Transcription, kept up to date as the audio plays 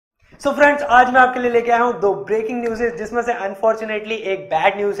So friends, आज मैं आपके लिए लेके आया हूं दो ब्रेकिंग न्यूज़ जिसमें से अनफॉर्चुनेटली एक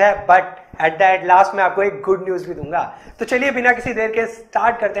बैड न्यूज़ है, बट एट द लास्ट में आपको एक गुड न्यूज़ भी दूंगा। तो चलिए बिना किसी देर के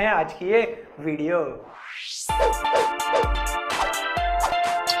स्टार्ट करते हैं आज की ये वीडियो।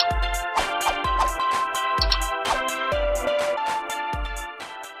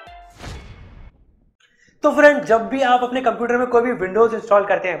 तो फ्रेंड, जब भी आप अपने कंप्यूटर में कोई भी विंडोज इंस्टॉल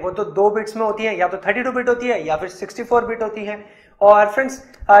करते हैं वो तो 2 बिट्स में होती है, या तो 32 बिट होती है या फिर 64 बिट होती है। और फ्रेंड्स,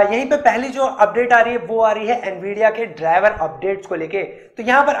 यहीं पे पहली जो अपडेट आ रही है वो आ रही है एनवीडिया के ड्राइवर अपडेट्स को लेके। तो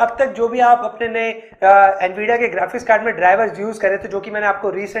यहाँ पर अब तक जो भी आप अपने नए एनवीडिया के ग्राफिक्स कार्ड में ड्राइवर्स यूज करे थे, जो कि मैंने आपको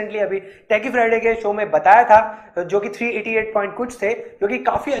रिसेंटली अभी टेकी फ्राइडे के शो में बताया था, जो कि 388 पॉइंट कुछ थे, जो कि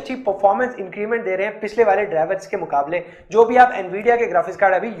काफी अच्छी परफॉर्मेंस इंक्रीमेंट दे रहे हैं पिछले वाले ड्राइवर्स के मुकाबले, जो भी आप एनवीडिया के ग्राफिक्स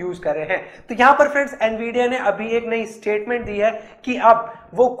कार्ड अभी यूज कर रहे हैं। तो यहाँ पर फ्रेंड्स, एनवीडिया ने अभी एक नई स्टेटमेंट दी है कि अब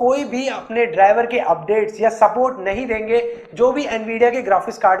वो कोई भी अपने ड्राइवर के अपडेट्स या सपोर्ट नहीं देंगे जो भी एनवीडिया के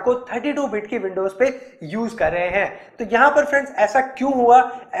ग्राफिक्स कार्ड को 32 बिट की विंडोज पे यूज कर रहे हैं। तो यहां पर फ्रेंड्स ऐसा क्यों हुआ,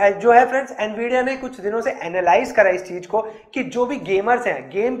 जो है फ्रेंड्स, एनवीडिया ने कुछ दिनों से एनालाइज करा इस चीज को कि जो भी गेमर्स हैं,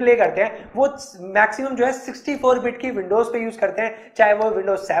 गेम प्ले करते हैं, वो मैक्सिमम जो है 64 बिट की विंडोज पे यूज करते हैं, चाहे वो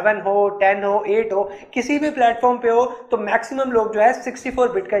विंडोज 7 हो, 10 हो, 8 हो, किसी भी प्लेटफॉर्म पे हो। तो मैक्सिमम लोग जो है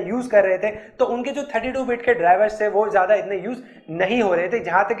 64 बिट का यूज कर रहे थे। तो उनके जो 32 बिट के ड्राइवर्स थे वो ज्यादा इतने यूज नहीं हो रहे थे,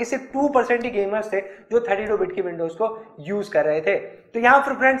 जहां तक कि सिर्फ 2% ही गेमर्स थे जो 32 बिट की विंडोज को यूज कर रहे थे। तो यहां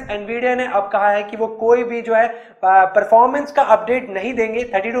पर फ्रेंड्स, एनवीडिया ने अब कहा है कि वो कोई भी जो है परफॉर्मेंस का अपडेट नहीं देंगे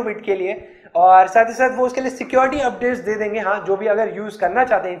 32 बिट के लिए, और साथ ही साथ वो उसके लिए सिक्योरिटी अपडेट्स दे देंगे, हाँ, जो भी अगर यूज करना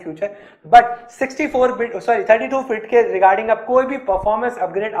चाहते हैं इन फ्यूचर। बट 32 बिट के रिगार्डिंग अब कोई भी परफॉर्मेंस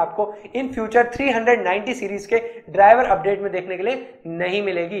अपग्रेड आपको इन फ्यूचर 390 सीरीज के ड्राइवर अपडेट में देखने के लिए नहीं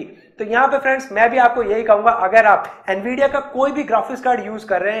मिलेगी। तो यहाँ पे फ्रेंड्स, मैं भी आपको यही कहूंगा, अगर आप एनवीडिया का कोई भी ग्राफिक्स कार्ड यूज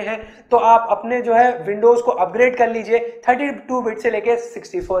कर रहे हैं तो आप अपने जो है विंडोज को अपग्रेड कर लीजिए 32 बिट से लेके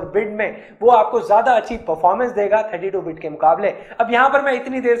 64 बिट में। वो आपको ज्यादा अच्छी परफॉर्मेंस देगा 32 बिट के मुकाबले। अब यहाँ पर मैं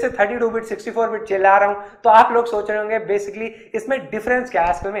इतनी देर से 32 बिट 64 बिट चला रहा हूं, तो आप लोग सोच रहे होंगे बेसिकली इसमें डिफरेंस क्या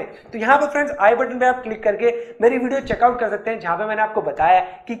है इसमें। तो यहाँ पर फ्रेंड्स, आई बटन पे आप क्लिक करके मेरी वीडियो चेकआउट कर सकते हैं, जहां पे मैंने आपको बताया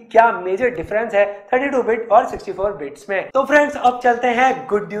कि क्या मेजर डिफरेंस है 32 बिट और 64 बिट्स में। तो फ्रेंड्स, अब चलते हैं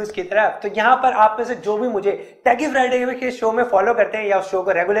गुड न्यूज की तरफ। तो यहाँ पर आप में से जो भी मुझे टेकी फ्राइडे के शो में फॉलो करते हैं या उस शो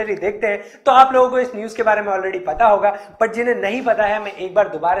को रेगुलरली देखते हैं, तो आप लोगों को इस न्यूज के बारे में ऑलरेडी पता होगा। बट जिन्हें नहीं पता है, मैं एक बार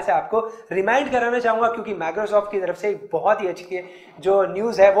दोबारा से आपको रिमाइंड कराना चाहूंगा, क्योंकि माइक्रोसॉफ्ट की तरफ से बहुत ही अच्छी जो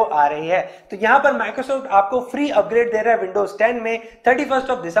न्यूज है वो आ रही है। तो यहाँ पर माइक्रोसॉफ्ट आपको फ्री अपग्रेड दे रहा है विंडोज 10 में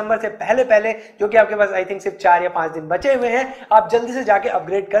 31 दिसंबर से पहले, जो कि आपके पास आई थिंक सिर्फ 4 या 5 दिन बचे हुए हैं। आप जल्दी से जाके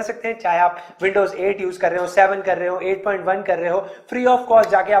अपग्रेड कर सकते हैं, चाहे आप विंडोज 8 यूज कर रहे हो, 7 कर रहे हो, 8.1 कर रहे हो, फ्री ऑफ कॉस्ट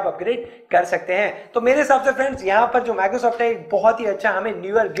जाके आप अपग्रेड कर सकते हैं। तो मेरे हिसाब से फ्रेंड्स, यहाँ पर जो माइक्रोसॉफ्ट है एक बहुत ही अच्छा हमें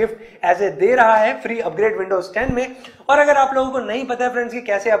new year gift as a दे रहा है, फ्री अपग्रेड विंडोज 10 में। और अगर आप लोगों को नहीं पता है फ्रेंड्स कि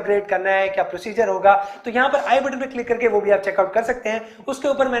कैसे अपग्रेड करना है, क्या प्रोसीजर होगा, तो यहाँ पर आई बटन पे क्लिक करके वो भी आप चेकआउट कर सकते हैं। उसके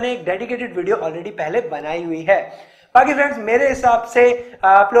ऊपर मैंने एक डेडिकेटेड वीडियो ऑलरेडी पहले बनाई हुई है। बाकी फ्रेंड्स, मेरे हिसाब से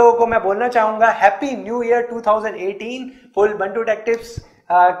आप लोगों को मैं बोलना चाहूंगा happy new year 2018 full Bantu take tips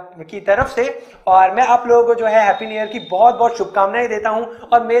की तरफ से। और मैं आप लोगों को जो है हैप्पी न्यू ईयर की बहुत बहुत शुभकामनाएं देता हूं,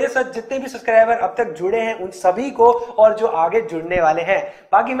 और मेरे साथ जितने भी सब्सक्राइबर अब तक जुड़े हैं उन सभी को, और जो आगे जुड़ने वाले हैं।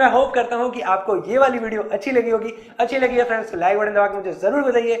 बाकी मैं होप करता हूं कि आपको ये वाली वीडियो अच्छी लगी होगी। अच्छी लगी है फ्रेंड्स, लाइक बटन दबा के मुझे जरूर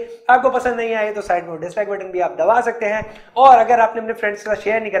बताइए। आपको पसंद नहीं आए तो साइड में डिसलाइक बटन भी आप दबा सकते हैं। और अगर आपने अपने फ्रेंड्स के साथ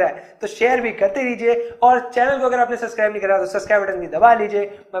शेयर नहीं करा है तो शेयर भी करते रहिए, और चैनल को अगर आपने सब्सक्राइब नहीं करा तो सब्सक्राइब बटन भी दबा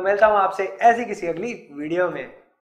लीजिए। मैं मिलता हूं आपसे ऐसी किसी अगली वीडियो में।